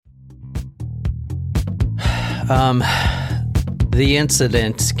The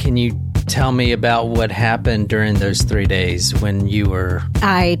incident, can you tell me about what happened during those 3 days when you were...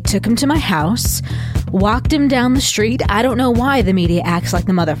 I took him to my house, walked him down the street. I don't know why the media acts like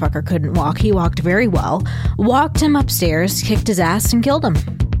the motherfucker couldn't walk. He walked very well. Walked him upstairs, kicked his ass, and killed him.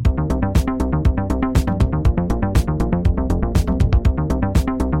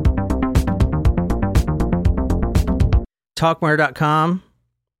 TalkMurder.com,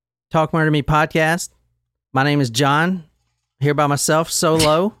 Talk Murder Me podcast. My name is John, here by myself,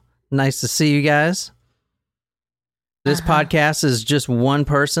 solo. Nice to see you guys. This podcast is just one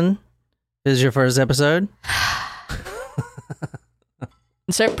person. This is your first episode.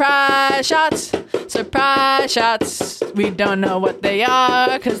 Surprise shots! Surprise shots! We don't know what they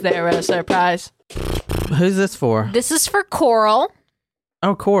are because they're a surprise. Who's this for? This is for Coral.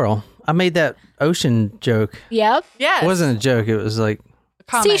 Oh, Coral. I made that ocean joke. Yep. Yes. It wasn't a joke. It was like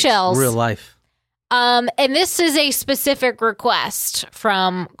Seashells. real life. And this is a specific request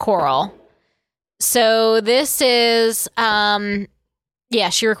from Coral. So this is, she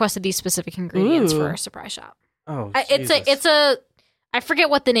requested these specific ingredients for a surprise shot. Oh, it's a, I forget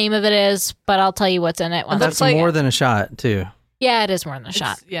what the name of it is, but I'll tell you what's in it. That's more than a shot, too. Yeah, it is more than a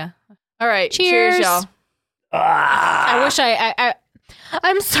shot. Yeah. All right. Cheers. Cheers, y'all. I wish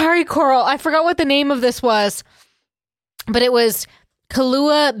I'm sorry, Coral. I forgot what the name of this was, but it was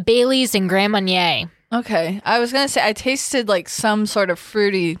Kahlua, Bailey's, and Grand Marnier. Okay. I was going to say, I tasted like some sort of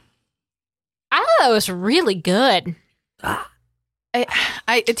fruity. I thought it was really good.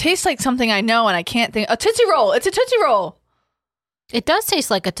 It tastes like something I know and I can't think. A Tootsie Roll. It's a Tootsie Roll. It does taste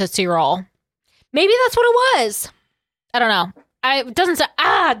like a Tootsie Roll. Maybe that's what it was. I don't know. It doesn't say.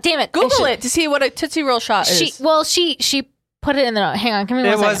 Damn it. Google it to see what a Tootsie Roll shot is. She put it in the note. Hang on. Give me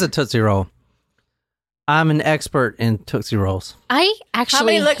one second. It was a Tootsie Roll. I'm an expert in Tootsie Rolls. I actually How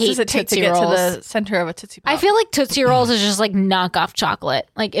many licks hate does it take to Tootsie get Rolls. to the center of a Tootsie Pop? I feel like Tootsie Rolls is just like knockoff chocolate.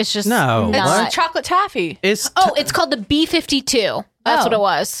 Like it's just No, not. It's chocolate taffy. It's It's called the B52. That's Oh. what it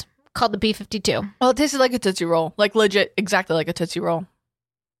was. Called the B52. Well, it tasted like a Tootsie Roll. Like legit, exactly like a Tootsie Roll.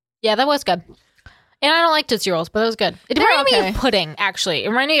 Yeah, that was good. And I don't like Tootsie Rolls, but it was good. It reminded me okay. of pudding, actually. It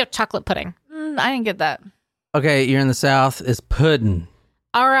reminded me of chocolate pudding. I didn't get that. okay, you're in the South. It's pudding.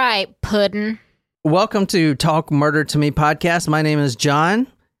 All right, pudding. Welcome to Talk Murder to Me podcast. My name is John.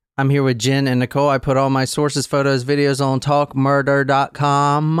 I'm here with Jen and Nicole. I put all my sources, photos, videos on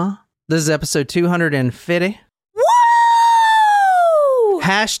talkmurder.com. This is episode 250. Woo!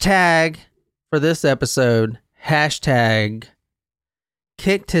 Hashtag for this episode, hashtag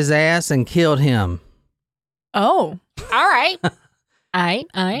kicked his ass and killed him. Oh. All right.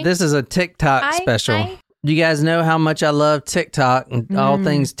 I. This is a TikTok special. You guys know how much I love TikTok and all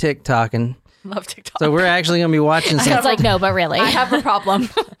things TikToking. Love TikTok. So we're actually going to be watching some... Sounds like no, but really. I have a problem.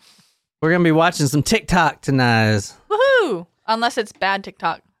 We're going to be watching some TikTok tonight. Woohoo! Unless it's bad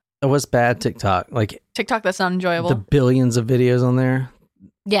TikTok. What's bad TikTok? Like TikTok that's not enjoyable. the billions of videos on there.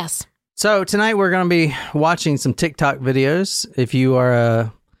 Yes. So tonight we're going to be watching some TikTok videos. If you are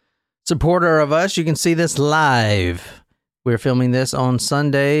a supporter of us, you can see this live. We're filming this on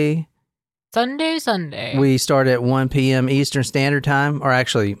Sunday. Sunday. We start at 1 p.m. Eastern Standard Time, or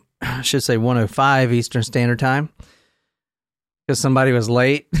actually, I should say 1:05 Eastern Standard Time, because somebody was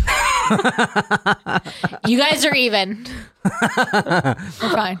late. You guys are even. We're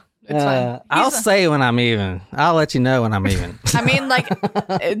fine. It's fine. I'll say when I'm even. I'll let you know when I'm even. I mean,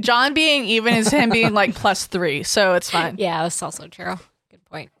 like, John being even is him being like +3, so it's fine. Yeah, that's also true. Good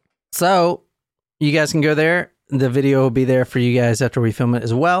point. So you guys can go there. The video will be there for you guys after we film it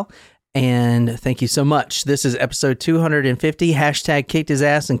as well. And thank you so much. This is episode 250. Hashtag kicked his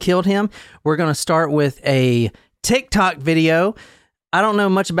ass and killed him. We're going to start with a TikTok video. I don't know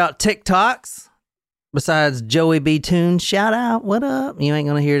much about TikToks besides Joey B. Toon. Shout out. What up? You ain't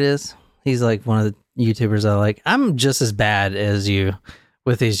going to hear this. He's like one of the YouTubers I like. I'm just as bad as you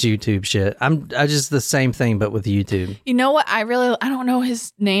with his YouTube shit. I just the same thing, but with YouTube. You know what? I don't know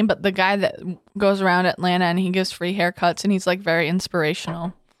his name, but the guy that goes around Atlanta and he gives free haircuts and he's like very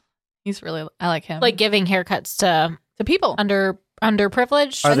inspirational. I like him. Like giving haircuts to people.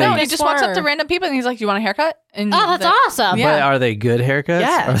 underprivileged. Are they- No, he just walks up to random people and he's like, "Do you want a haircut?" And Oh, that's awesome. Yeah. But are they good haircuts?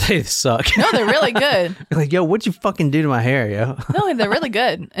 Yeah. Or they suck? No, they're really good. Like, yo, what'd you fucking do to my hair, yo? No, they're really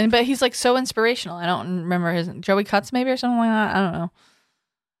good. But he's like so inspirational. I don't remember his Joey Cuts maybe or something like that. I don't know.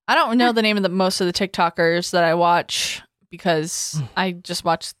 I don't know the name of most of the TikTokers that I watch because I just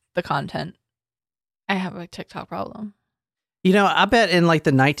watch the content. I have a TikTok problem. You know, I bet in like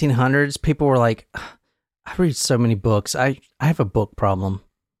the 1900s, people were like, I read so many books. I have a book problem.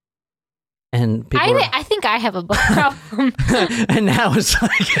 And people I think I have a book problem. and now it's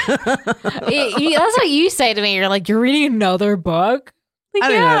like That's what you say to me. You're like, you're reading another book? Like, I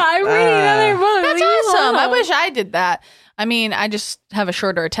don't know. I'm reading another book. That's Leave me awesome. I alone. wish I did that. I mean, I just have a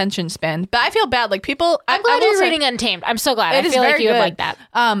shorter attention span, but I feel bad. Like people, I'm glad you're reading Untamed. I'm so glad. It I is feel like very you would good. like that.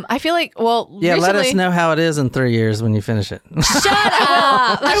 I feel like, well, yeah, let us recently- know how it is in 3 years when you finish it. Shut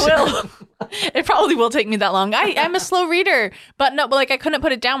up. I will. It probably will take me that long. I'm a slow reader, but no, but like I couldn't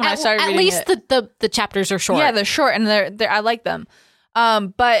put it down when I started At reading least it. the chapters are short. Yeah, they're short and they're I like them.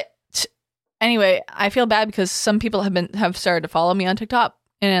 But anyway, I feel bad because some people have started to follow me on TikTok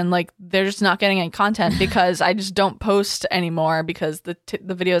and like they're just not getting any content because I just don't post anymore because the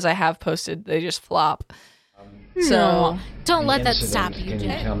videos I have posted they just flop. So Don't let that Incident. stop you, Can you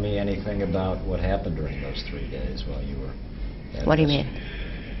Jay. tell me anything about what happened during those 3 days while you were at What do you this? mean?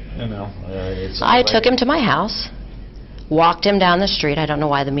 You know, it's I took him to my house, walked him down the street. I don't know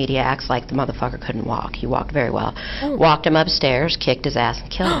why the media acts like the motherfucker couldn't walk. He walked very well. Walked him upstairs, kicked his ass,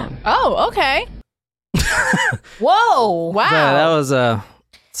 and killed him. oh, okay. Whoa. Wow. Yeah, that was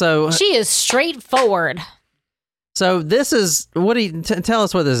so She is straightforward. so this is what do you tell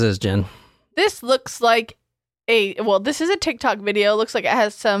us what this is, Jen? This looks like this is a TikTok video. It looks like it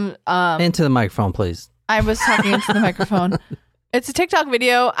has some Into the microphone, please. I was talking into the microphone. It's a TikTok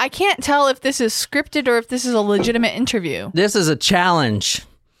video. I can't tell if this is scripted or if this is a legitimate interview. This is a challenge.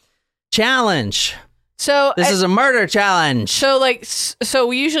 Challenge. So This is a murder challenge. so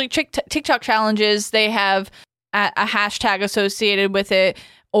we usually TikTok challenges. They have a hashtag associated with it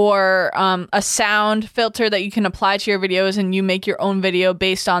or a sound filter that you can apply to your videos, and you make your own video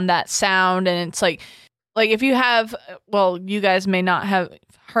based on that sound. And it's like if you have, well, you guys may not have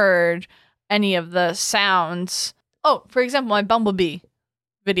heard any of the sounds. Oh, for example, my Bumblebee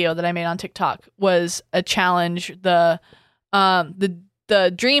video that I made on TikTok was a challenge. The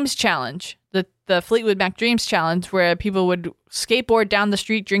Dreams challenge, the Fleetwood Mac Dreams challenge, where people would skateboard down the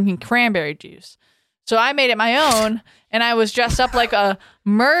street drinking cranberry juice. So I made it my own, and I was dressed up like a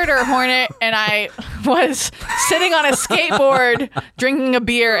murder hornet, and I was sitting on a skateboard drinking a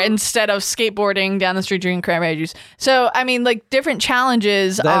beer instead of skateboarding down the street drinking cranberry juice. So I mean, like different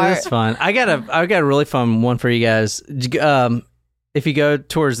challenges That is fun. I got a really fun one for you guys. If you go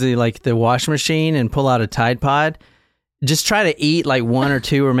towards the washing machine and pull out a Tide Pod, just try to eat like 1 or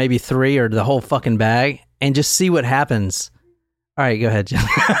 2 or maybe 3 or the whole fucking bag and just see what happens. All right, go ahead, Jen.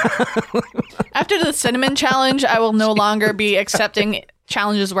 After the cinnamon challenge, I will no longer be accepting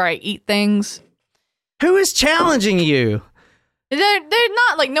challenges where I eat things. Who is challenging you? They're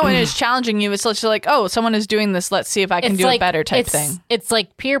not like no one is challenging you. It's just like, oh, someone is doing this. Let's see if I can do it better type thing. It's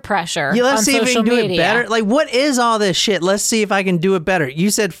like peer pressure. Yeah, let's on see if we social can do media. it better. Like, what is all this shit? Let's see if I can do it better. You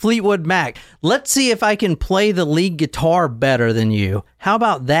said Fleetwood Mac. Let's see if I can play the lead guitar better than you. How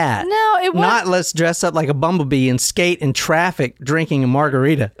about that? No, it wasn't. Not let's dress up like a bumblebee and skate in traffic drinking a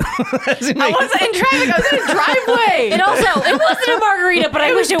margarita. I wasn't in traffic. I was in a driveway. It wasn't a margarita, but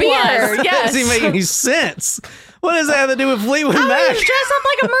I wish it beer. was. Yes. Doesn't make any sense. What does that have to do with Fleetwood I Mac? was dressed up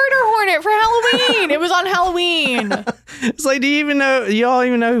like a murder hornet for Halloween. It was on Halloween. It's like, do you all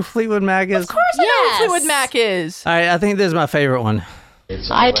even know who Fleetwood Mac is? Of course I know Yes. who Fleetwood Mac is. All right, I think this is my favorite one.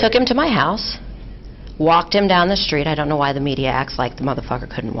 I took him to my house, walked him down the street. I don't know why the media acts like the motherfucker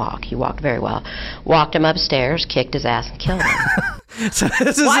couldn't walk. He walked very well. Walked him upstairs, kicked his ass, and killed him. So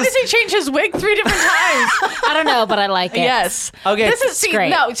this is Why does he change his wig 3 different times? I don't know, but I like it. Yes. Okay. This is great.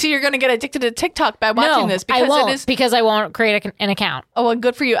 No, so you're going to get addicted to TikTok by watching No, this because I won't, it is. because I won't create an account. Oh, well,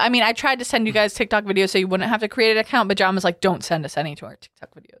 good for you. I mean, I tried to send you guys TikTok videos so you wouldn't have to create an account, but John was like, "Don't send us any to our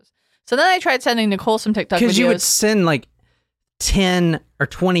TikTok videos." So then I tried sending Nicole some TikTok videos. because you would send like 10 or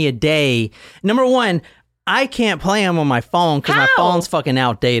 20 a day. Number one, I can't play them on my phone because my How? phone's fucking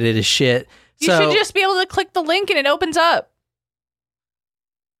outdated as shit. You So should just be able to click the link and it opens up.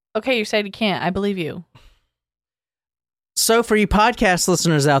 Okay, you said you can't. I believe you. So for you podcast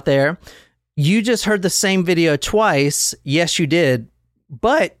listeners out there, you just heard the same video twice. Yes, you did.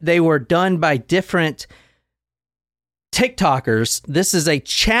 But they were done by different TikTokers. This is a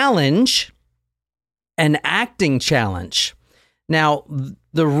challenge, an acting challenge. Now,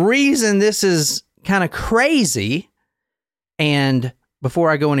 the reason this is kind of crazy, and before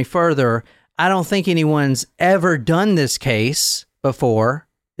I go any further, I don't think anyone's ever done this case before.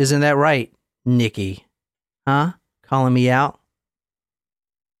 Isn't that right, Nikki? Huh? Calling me out?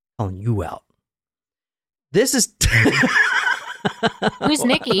 Calling you out. This is... Who's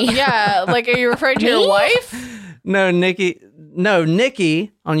Nikki? Yeah, like are you referring to your Me? wife? No, Nikki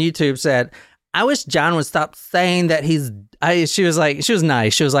on YouTube said, I wish John would stop saying that she was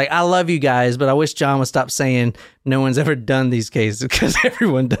nice. She was like, I love you guys, but I wish John would stop saying no one's ever done these cases because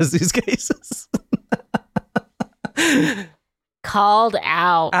everyone does these cases. Called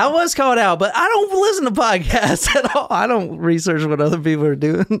out. I was called out, but I don't listen to podcasts at all. I don't research what other people are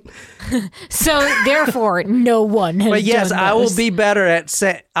doing. So therefore, no one has But yes, done I will those. be better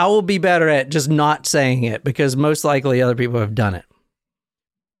at just not saying it because most likely other people have done it.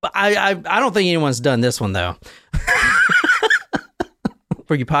 But I don't think anyone's done this one though.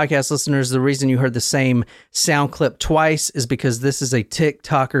 For you podcast listeners, the reason you heard the same sound clip twice is because this is a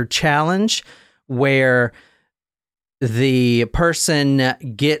TikToker challenge where the person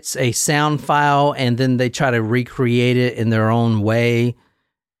gets a sound file and then they try to recreate it in their own way.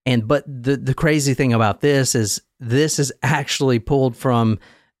 But the crazy thing about this is actually pulled from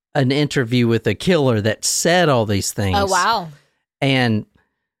an interview with a killer that said all these things. Oh, wow. And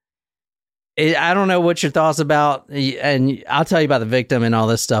I don't know what your thoughts about, and I'll tell you about the victim and all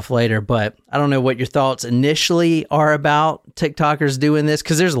this stuff later, but I don't know what your thoughts initially are about TikTokers doing this,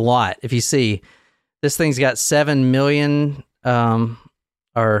 because there's a lot. If you see, this thing's got 7 million, or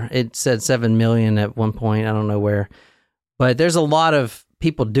it said 7 million at one point, I don't know where, but there's a lot of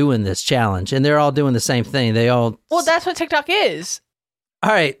people doing this challenge, and they're all doing the same thing. Well, that's what TikTok is.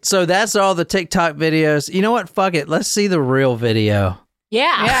 All right, so that's all the TikTok videos. You know what? Fuck it. Let's see the real video.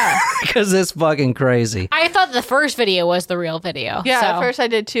 Yeah. Because it's fucking crazy. I thought the first video was the real video. Yeah, so. at first I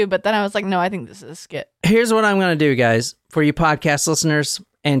did too, but then I was like, no, I think this is a skit. Here's what I'm going to do, guys, for you podcast listeners,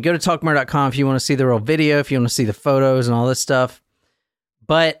 and go to talkmurder.com if you want to see the real video, if you want to see the photos and all this stuff.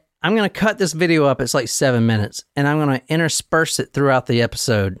 But I'm going to cut this video up. It's like 7 minutes, and I'm going to intersperse it throughout the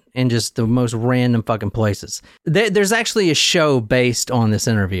episode in just the most random fucking places. There's actually a show based on this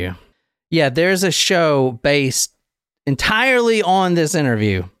interview. Yeah, there's a show based entirely on this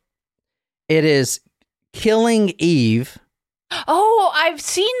interview. It is Killing Eve. Oh, I've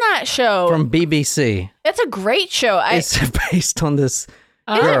seen that show. From BBC. It's a great show. It's based on this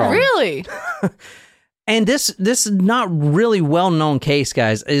Is it girl. really? And this is not really well-known case,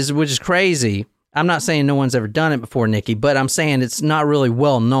 guys, which is crazy. I'm not saying no one's ever done it before, Nikki, but I'm saying it's not really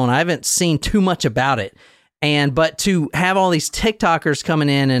well-known. I haven't seen too much about it. But to have all these TikTokers coming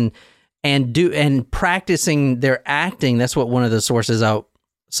in and practicing their acting, that's what one of the sources I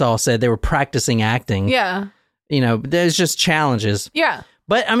saw said. They were practicing acting. Yeah. You know, there's just challenges. Yeah.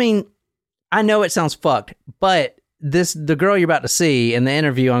 But I mean, I know it sounds fucked, but the girl you're about to see in the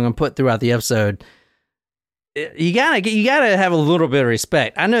interview I'm going to put throughout the episode, you gotta have a little bit of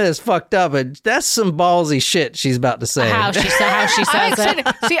respect. I know that's fucked up, but that's some ballsy shit she's about to say. How she I'm says it.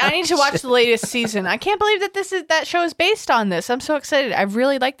 excited. See, I need to watch the latest season. I can't believe that show is based on this. I'm so excited. I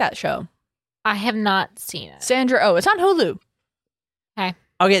really like that show. I have not seen it. Sandra Oh. It's on Hulu.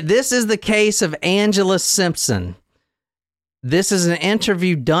 Okay, this is the case of Angela Simpson. This is an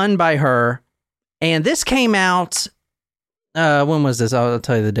interview done by her, and this came out, when was this? I'll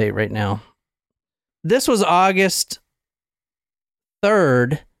tell you the date right now. This was August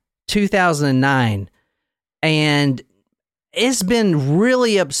 3rd, 2009, and it's been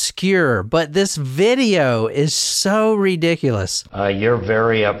really obscure, but this video is so ridiculous. You're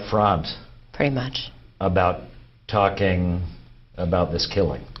very upfront Pretty much. about talking about this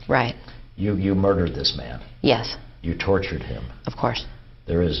killing. Right. You murdered this man. Yes, You tortured him. of course.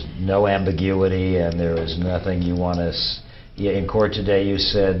 There is no ambiguity, and there is nothing you want to... In court today, you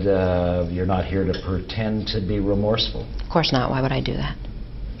said you're not here to pretend to be remorseful. Of course not. Why would I do that?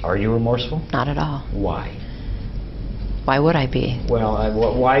 Are you remorseful? Not at all. Why? Why would I be? Well,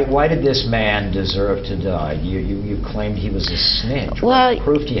 why did this man deserve to die? You claimed he was a snitch. Well- What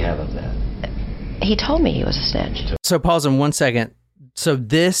proof do you have of that? He told me he was a snitch. So pause in 1 second. So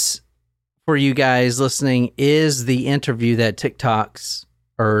this, for you guys listening, is the interview that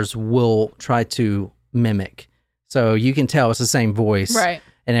TikTokers will try to mimic. So you can tell it's the same voice, Right.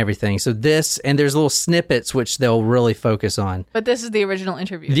 and everything. So this, and there's little snippets which they'll really focus on. But this is the original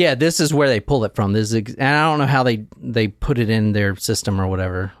interview. Yeah, this is where they pull it from. And I don't know how they put it in their system or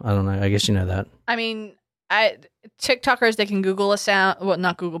whatever. I don't know. I guess you know that. I mean, TikTokers, they can Google a sound. Well,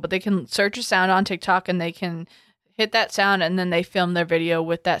 not Google, but they can search a sound on TikTok and they can hit that sound and then they film their video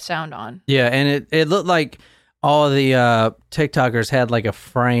with that sound on. Yeah, and it looked like all of the TikTokers had like a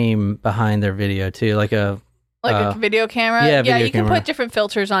frame behind their video too, like a video camera. yeah, video you can camera. put different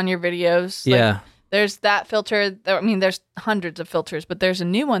filters on your videos. yeah. There's that filter. I mean, there's hundreds of filters, but there's a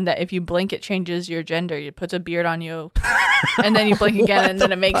new one that if you blink, it changes your gender. It puts a beard on you, and then you blink again, and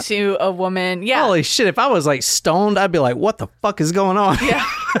then it makes you a woman. Yeah. Holy shit! If I was like stoned, I'd be like, "What the fuck is going on?" Yeah.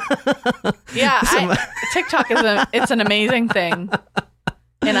 Yeah. TikTok is it's an amazing thing,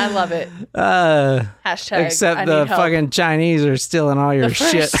 and I love it. Hashtag Except I the need help. fucking Chinese are stealing all your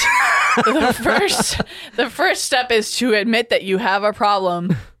shit. The first step is to admit that you have a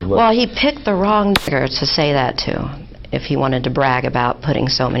problem. Well, he picked the wrong nigger to say that to if he wanted to brag about putting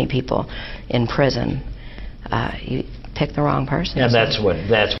so many people in prison. He picked the wrong person. And that's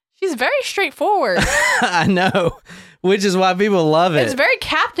She's very straightforward. I know, which is why people love it. It's very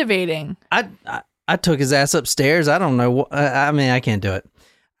captivating. I took his ass upstairs. I don't know. I mean, I can't do it.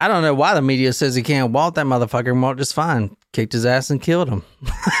 I don't know why the media says he can't walk. That motherfucker walked just fine. Kicked his ass and killed him.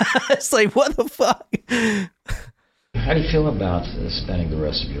 It's like, what the fuck? How do you feel about spending the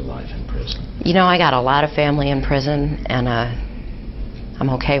rest of your life in prison? You know, I got a lot of family in prison, and I'm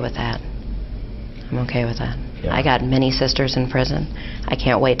okay with that. I'm okay with that. Yeah. I got many sisters in prison. I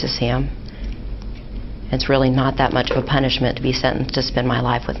can't wait to see them. It's really not that much of a punishment to be sentenced to spend my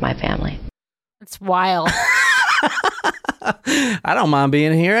life with my family. It's wild. I don't mind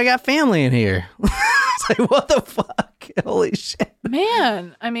being here. I got family in here. It's like, what the fuck? Holy shit.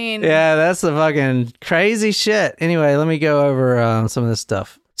 Man, I mean, Yeah, that's the fucking crazy shit. Anyway, let me go over some of this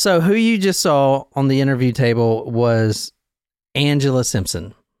stuff. So who you just saw on the interview table was Angela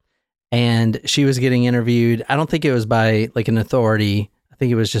Simpson. And she was getting interviewed. I don't think it was by like an authority. I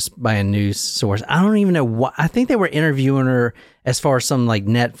think it was just by a news source. I don't even know what. I think they were interviewing her as far as some like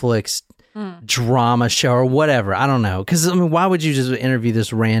Netflix drama show or whatever. I don't know. Because, I mean, why would you just interview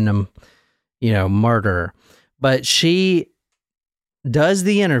this random, murderer? But she does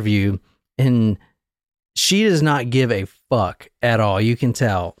the interview and she does not give a fuck at all. You can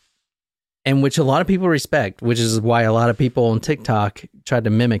tell. And which a lot of people respect, which is why a lot of people on TikTok tried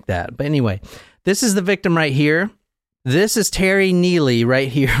to mimic that. But anyway, this is the victim right here. This is Terry Neely right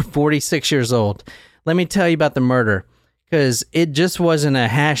here, 46 years old. Let me tell you about the murder, because it just wasn't a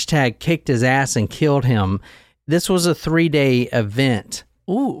hashtag kicked his ass and killed him. This was a 3-day event.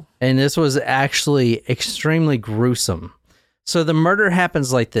 ooh, And this was actually extremely gruesome. So the murder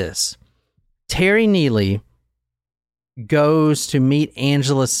happens like this. Terry Neely goes to meet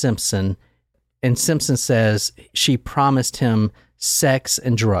Angela Simpson, and Simpson says she promised him sex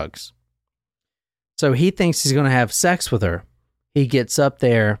and drugs. So he thinks he's going to have sex with her. He gets up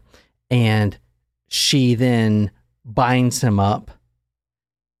there, and she then binds him up,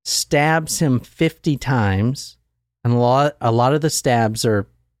 stabs him 50 times, and a lot of the stabs are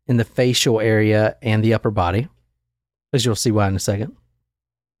in the facial area and the upper body, as you'll see why in a second.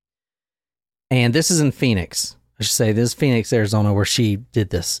 And this is in Phoenix. I should say this is Phoenix, Arizona, where she did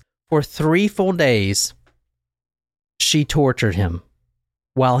this. For 3 full days, she tortured him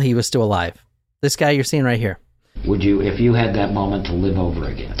while he was still alive. This guy you're seeing right here. Would you, if you had that moment to live over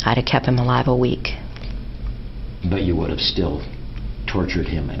again, I'd have kept him alive a week. but you would have still tortured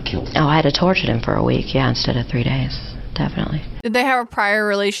him and killed him? Oh, I'd have tortured him for a week, yeah, instead of 3 days. Definitely. did they have a prior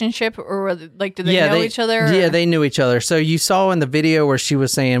relationship, or did they know each other? Yeah, or- they knew each other. So you saw in the video where she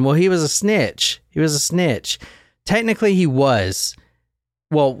was saying, well, he was a snitch. He was a snitch. Technically, he was.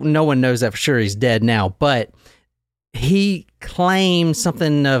 Well, no one knows that for sure. He's dead now. But he claimed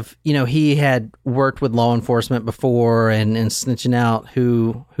something of, he had worked with law enforcement before and snitching out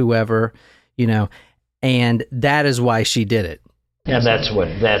whoever, and that is why she did it. And that's what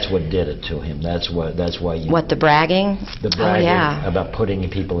did it to him. That's why you. What, the bragging? The bragging Oh, yeah. about putting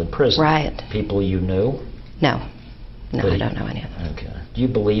people in prison. Right. People you knew? No. No, But I he- don't know any of them. Okay. Do you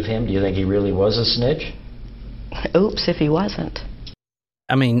believe him? Do you think he really was a snitch? Oops, if he wasn't.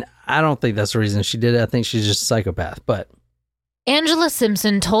 I mean, I don't think that's the reason she did it. I think she's just a psychopath. But Angela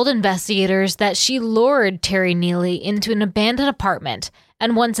Simpson told investigators that she lured Terry Neely into an abandoned apartment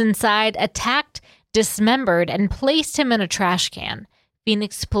and once inside attacked, dismembered, and placed him in a trash can,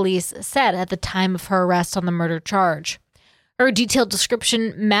 Phoenix police said at the time of her arrest on the murder charge. Her detailed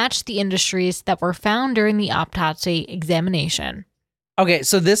description matched the industries that were found during the autopsy examination. okay,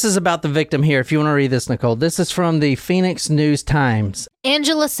 so this is about the victim here. If you want to read this, Nicole, this is from the Phoenix News-Times.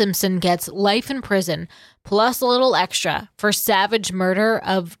 Angela Simpson gets life in prison plus a little extra for savage murder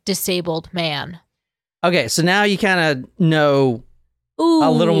of disabled man. Okay, so now you kind of know Ooh,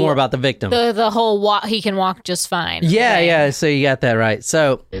 a little more about the victim. the whole he can walk just fine. Yeah, thing. yeah. So you got that right.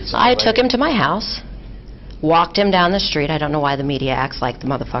 So I took him to my house, walked him down the street. I don't know why the media acts like the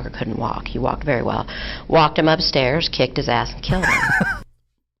motherfucker couldn't walk. He walked very well. Walked him upstairs, kicked his ass, and killed him.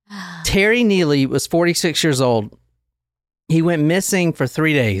 Terry Neely was 46 years old. He went missing for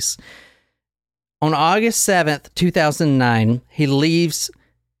 3 days. On August 7th, 2009, he leaves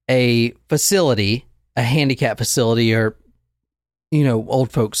a facility, a handicap facility, or,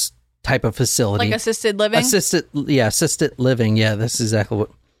 old folks type of facility. like assisted living. Assisted living. Yeah, that's exactly what.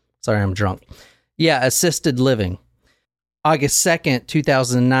 Sorry, I'm drunk. Yeah, assisted living. August 2nd,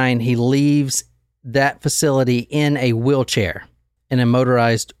 2009, he leaves that facility in a wheelchair, in a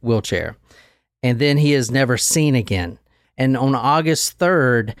motorized wheelchair. And then he is never seen again. And on August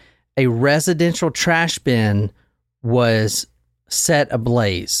 3rd, a residential trash bin was set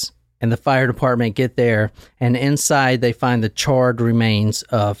ablaze. And the fire department get there, and inside they find the charred remains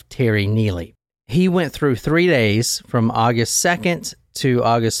of Terry Neely. He went through 3 days from August 2nd to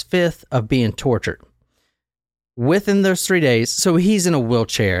August 5th of being tortured. Within those 3 days, so he's in a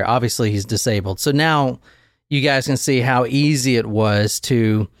wheelchair. Obviously, he's disabled. So now you guys can see how easy it was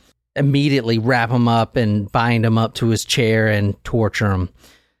to immediately wrap him up and bind him up to his chair and torture him.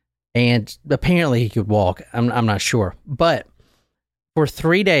 And apparently he could walk. I'm not sure. But for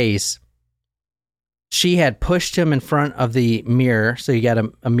 3 days, she had pushed him in front of the mirror. So you got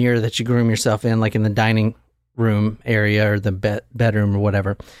a mirror that you groom yourself in, like in the dining room area or the bedroom or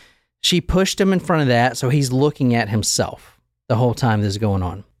whatever. She pushed him in front of that, so he's looking at himself the whole time this is going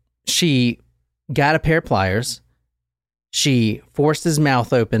on. She got a pair of pliers. She forced his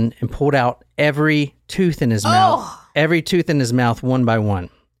mouth open and pulled out every tooth in his mouth. Every tooth in his mouth, one by one.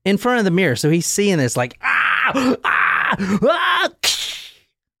 In front of the mirror. So he's seeing this like, ah.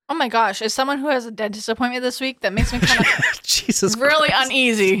 Oh my gosh. As someone who has a dentist appointment this week, that makes me kind of Jesus really Christ.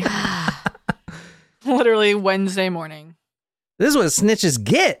 uneasy. Literally Wednesday morning. This is what snitches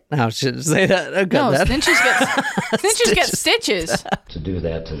get. I should say that. I'll cut No, that. snitches get stitches. To do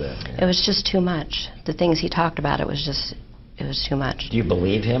that to them. It was just too much. The things he talked about, it was too much. Do you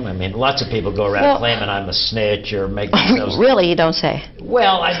believe him? I mean, lots of people go around Well- claiming I'm a snitch or make themselves... Really, you don't say.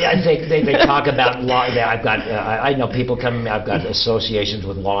 Well, I think they talk about law. I've got I know people come. I've got associations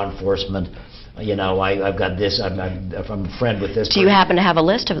with law enforcement. You know, I've got this. I'm a friend with this. Do you happen to have a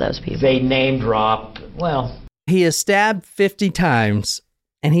list of those people? They name drop. Well, He is stabbed 50 times,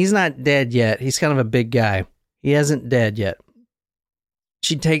 and he's not dead yet. He's kind of a big guy. He isn't dead yet.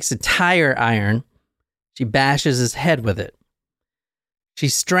 She takes a tire iron. She bashes his head with it.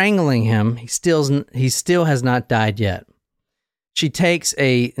 She's strangling him. He still has not died yet. She takes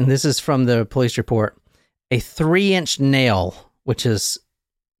and this is from the police report, a 3-inch nail, which is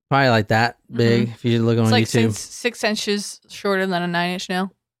probably like that big if you look on It's like YouTube. 6 inches shorter than a 9-inch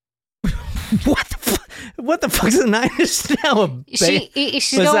nail. What the fuck is a 9-inch nail?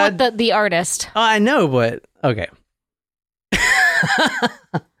 She's Was going that- with the artist. Oh, I know, but okay.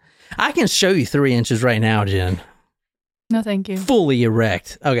 I can show you 3 inches right now, Jen. No, thank you. Fully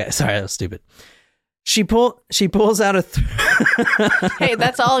erect. Okay, sorry, that was stupid. She pulls out a. Hey,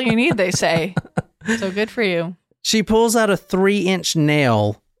 that's all you need, they say. So good for you. She pulls out a 3-inch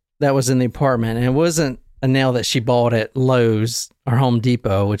nail that was in the apartment, and it wasn't a nail that she bought at Lowe's or Home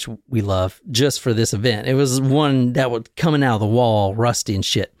Depot, which we love, just for this event. It was one that was coming out of the wall, rusty and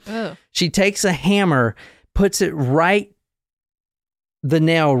shit. Ugh. She takes a hammer, puts the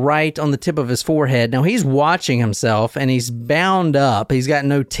nail right on the tip of his forehead. Now he's watching himself, and he's bound up. He's got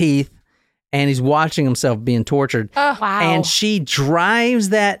no teeth, and he's watching himself being tortured. Oh, Wow. And she drives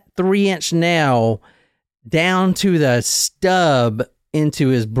that 3-inch nail down to the stub into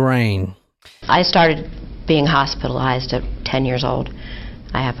his brain. I started being hospitalized at 10 years old.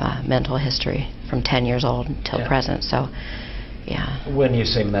 I have a mental history from 10 years old until present, so yeah. when you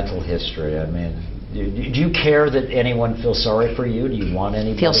say mental history, I mean, do you care that anyone feels sorry for you? Do you want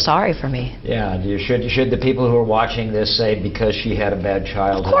anybody? Feel sorry for me. Yeah. Should the people who are watching this say because she had a bad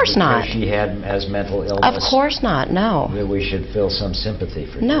childhood, Of course not. because she had mental illness, Of course not, no. that we should feel some sympathy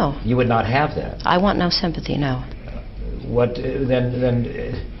for you? No. You would not have that. I want no sympathy, no. What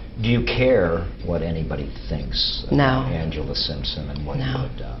then? Do you care what anybody thinks No. about Angela Simpson and what you No.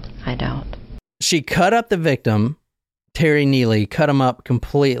 have done? I don't. She cut up the victim, Terry Neely, cut him up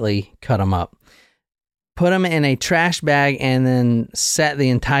completely, cut him up. Put him in a trash bag and then set the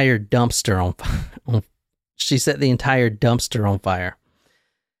entire dumpster on she set the entire dumpster on fire.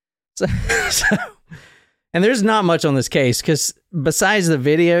 So and there's not much on this case because besides the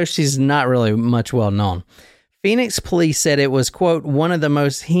video, she's not really much well known. Phoenix police said it was, quote, one of the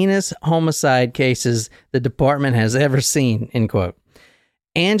most heinous homicide cases the department has ever seen, end quote.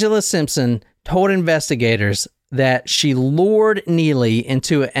 Angela Simpson told investigators that she lured Neely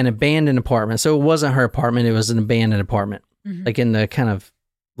into an abandoned apartment. So it wasn't her apartment, it was an abandoned apartment, like in the kind of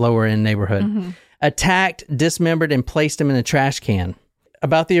lower end neighborhood. Attacked, dismembered, and placed him in a trash can.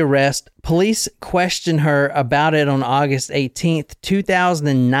 About the arrest, police questioned her about it on August 18th,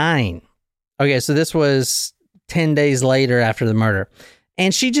 2009. Okay, so this was 10 days later after the murder.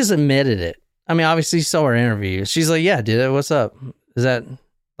 And she just admitted it. I mean, obviously you saw her interview. She's like, yeah, I did it. What's up? Is that,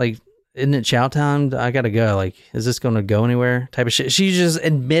 like, isn't it chow time? I gotta go. Like, is this gonna go anywhere? Type of shit. She just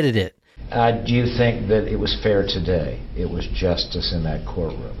admitted it. Do you think that it was fair today? It was justice in that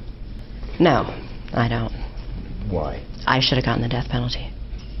courtroom? No, I don't. Why? I should have gotten the death penalty.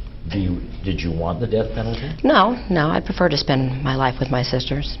 Did you want the death penalty? No, I prefer to spend my life with my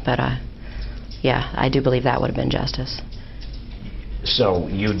sisters, but yeah, I do believe that would have been justice. So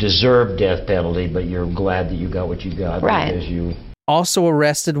you deserve death penalty, but you're glad that you got what you got. Right. Because you... Also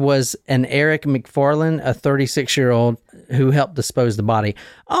arrested was an Eric McFarland, a 36-year-old who helped dispose the body.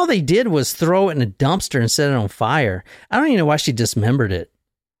 All they did was throw it in a dumpster and set it on fire. I don't even know why she dismembered it.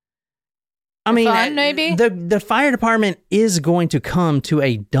 I mean, fun, maybe? The fire department is going to come to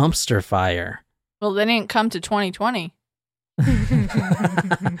a dumpster fire. Well, they didn't come to 2020.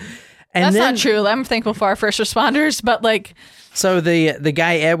 And That's then, not true. I'm thankful for our first responders, but like... So the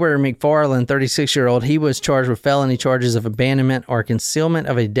guy, Edward McFarland, 36-year-old, he was charged with felony charges of abandonment or concealment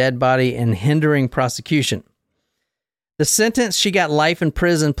of a dead body and hindering prosecution. The sentence, she got life in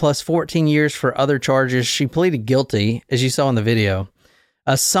prison plus 14 years for other charges. She pleaded guilty, as you saw in the video.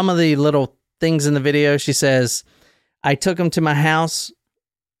 Some of the little things in the video, she says, I took him to my house,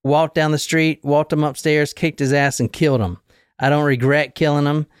 walked down the street, walked him upstairs, kicked his ass, and killed him. I don't regret killing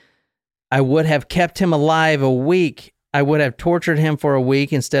him. I would have kept him alive a week. I would have tortured him for a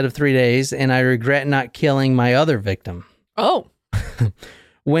week instead of 3 days, and I regret not killing my other victim. Oh.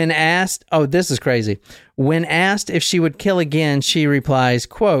 When asked, this is crazy. When asked if she would kill again, she replies,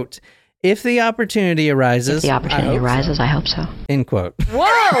 quote, if the opportunity arises. If the opportunity arises, I hope so. End quote.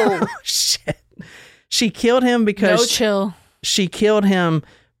 Whoa. Shit. She killed him because... No chill. She killed him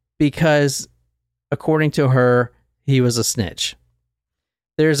because, according to her, he was a snitch.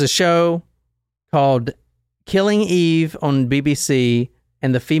 There's a show called Killing Eve on BBC,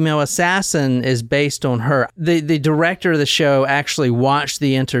 and the female assassin is based on her. The director of the show actually watched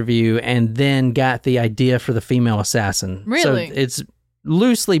the interview and then got the idea for the female assassin. Really? So it's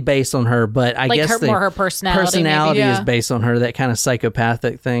loosely based on her, but I guess more her personality. Personality maybe, yeah. is based on her, that kind of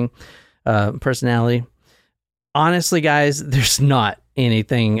psychopathic thing, personality. Honestly, guys, there's not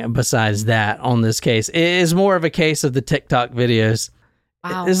anything besides that on this case. It is more of a case of the TikTok videos.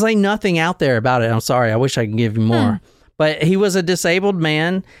 Wow. There's like nothing out there about it. I'm sorry. I wish I could give you more. But he was a disabled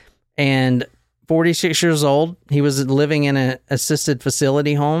man and 46 years old. He was living in an assisted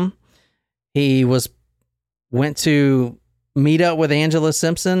facility home. He went to meet up with Angela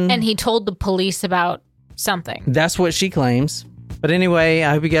Simpson. And he told the police about something. That's what she claims. But anyway,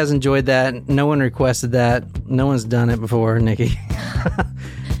 I hope you guys enjoyed that. No one requested that. No one's done it before, Nikki.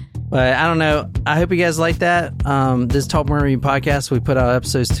 But I don't know. I hope you guys like that. This Talk Murder Review podcast, we put out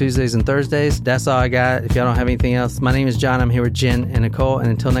episodes Tuesdays and Thursdays. That's all I got. If y'all don't have anything else, my name is John. I'm here with Jen and Nicole. And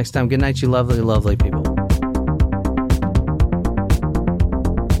until next time, good night, you lovely, lovely people.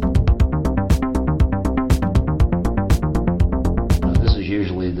 This is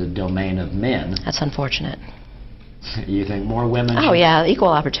usually the domain of men. That's unfortunate. You think more women Oh, yeah, equal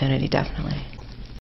opportunity, definitely.